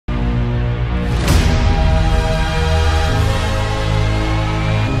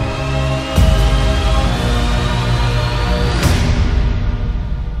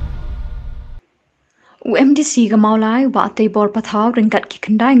UMDC ga Mawlai wa atay bor pathaw ringkat ki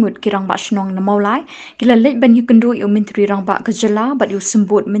khandai ngut ki rangba shnong na Mawlai kila lej ban yu kendu yu menteri rangba ka jala bat yu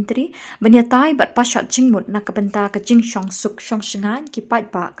sembut menteri ban ya tai bat pashat jingmut na kabanta ka jing shong suk shong shingan ki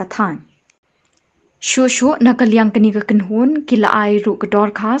pat ba ka than Shushu nakaliang kani ka kenhun kila ai ru ka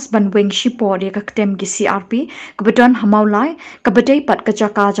dorkas ban Weng Shipor dia ka Ktem ki CRP kebetulan Mawlai kebedai pat ka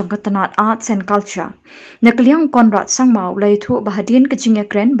Jaka jang ka tanat arts and culture nakaliang konrat sang Mawlai thu bahadian ka jingya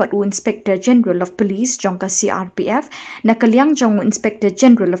kren bat u Inspector General of Police jang ka CRPF nakaliang jang u Inspector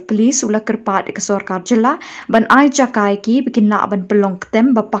General of Police ula kerpat ka sorkar jela ban ai Jaka ki bikin la ban pelong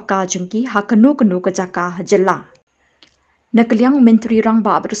Ktem bapaka jengki ha kanu ka Jaka jela Nakaliang menteri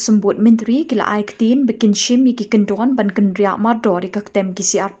rangba bersembut menteri kila ai Ktin bikin shim ki kendon ban kendria mardor ka Ktem ki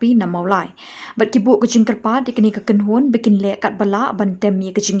CRP na Mawlai. Bat kibu ke jingkerpa dikini ka kenhun bikin le kat bala ban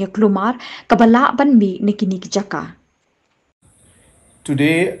temi ke jingya klumar ka bala ban mi nikini ki Jaka.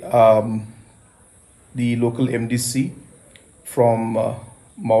 Today, the local MDC from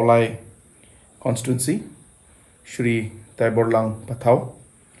Mawlai constituency, Shri Taiborlang Pathau,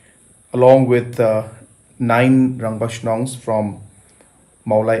 along with 9 Rangbashnongs from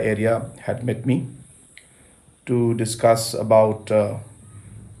Mawlai area had met me to discuss about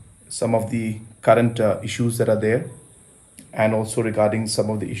some of the current issues that are there and also regarding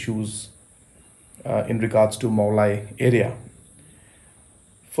some of the issues in regards to Mawlai area.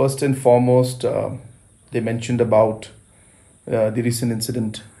 First and foremost, they mentioned about the recent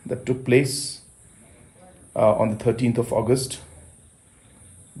incident that took place on the 13th of August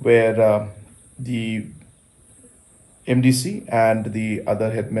where the MDC and the other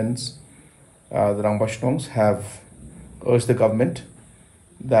headmen, the Rangbashnongs, have urged the government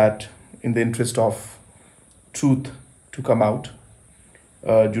that in the interest of truth to come out,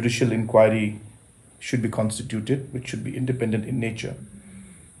 a judicial inquiry should be constituted, which should be independent in nature.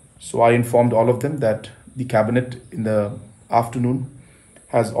 So I informed all of them that the cabinet in the afternoon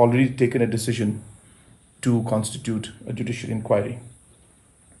has already taken a decision to constitute a judicial inquiry.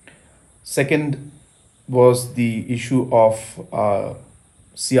 Second was the issue of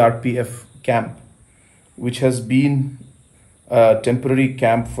CRPF camp, which has been a temporary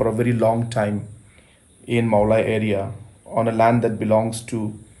camp for a very long time in Mawlai area on a land that belongs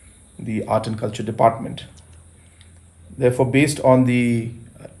to the Art and Culture Department. Therefore, based on the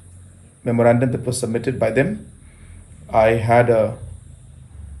memorandum that was submitted by them, I had a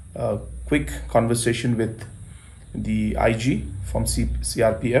quick conversation with the IG from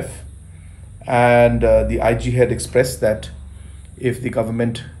CRPF, and the IG had expressed that if the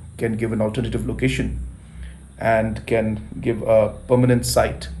government can give an alternative location and can give a permanent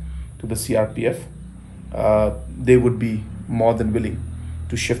site to the CRPF, they would be more than willing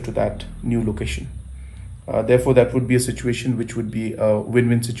to shift to that new location. Therefore, that would be a situation which would be a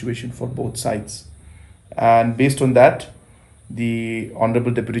win-win situation for both sides. And based on that, the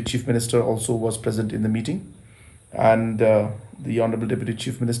Honorable Deputy Chief Minister also was present in the meeting, and the Honorable Deputy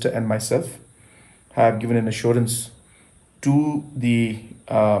Chief Minister and myself have given an assurance to the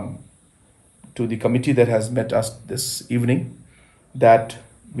committee that has met us this evening that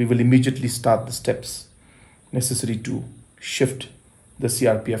we will immediately start the steps necessary to shift the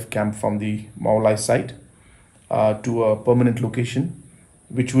CRPF camp from the Mawlai site to a permanent location,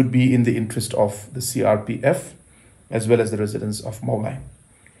 which would be in the interest of the CRPF as well as the residents of Mawlai.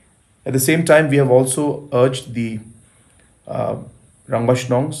 At the same time, we have also urged the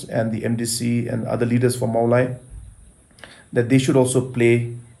Rangbashnongs and the MDC and other leaders from Mawlai that they should also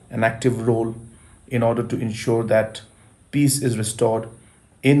play an active role in order to ensure that peace is restored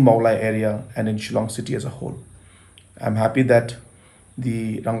in Mawlai area and in Shillong city as a whole. I'm happy that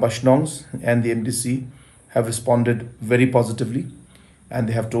the Rangbashnongs and the MDC have responded very positively, and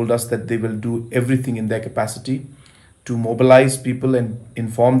they have told us that they will do everything in their capacity to mobilize people and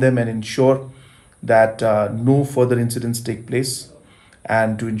inform them and ensure that no further incidents take place,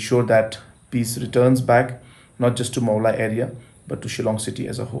 and to ensure that peace returns back, not just to Mawlai area, but to Shillong city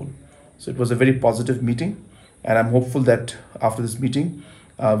as a whole. So it was a very positive meeting, and I'm hopeful that after this meeting,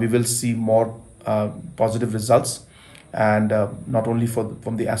 we will see more positive results, and not only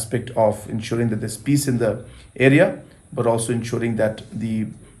from the aspect of ensuring that there's peace in the area, but also ensuring that the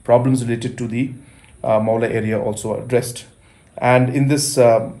problems related to the Mawlai area also are addressed. And in this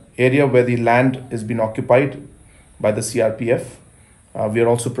area where the land is being occupied by the CRPF, we are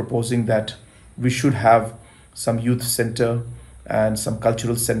also proposing that we should have some youth center and some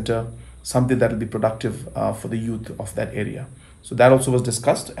cultural center, something that will be productive for the youth of that area. So that also was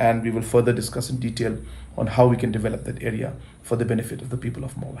discussed, and we will further discuss in detail on how we can develop that area for the benefit of the people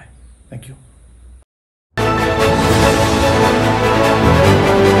of Mawlai. Thank you.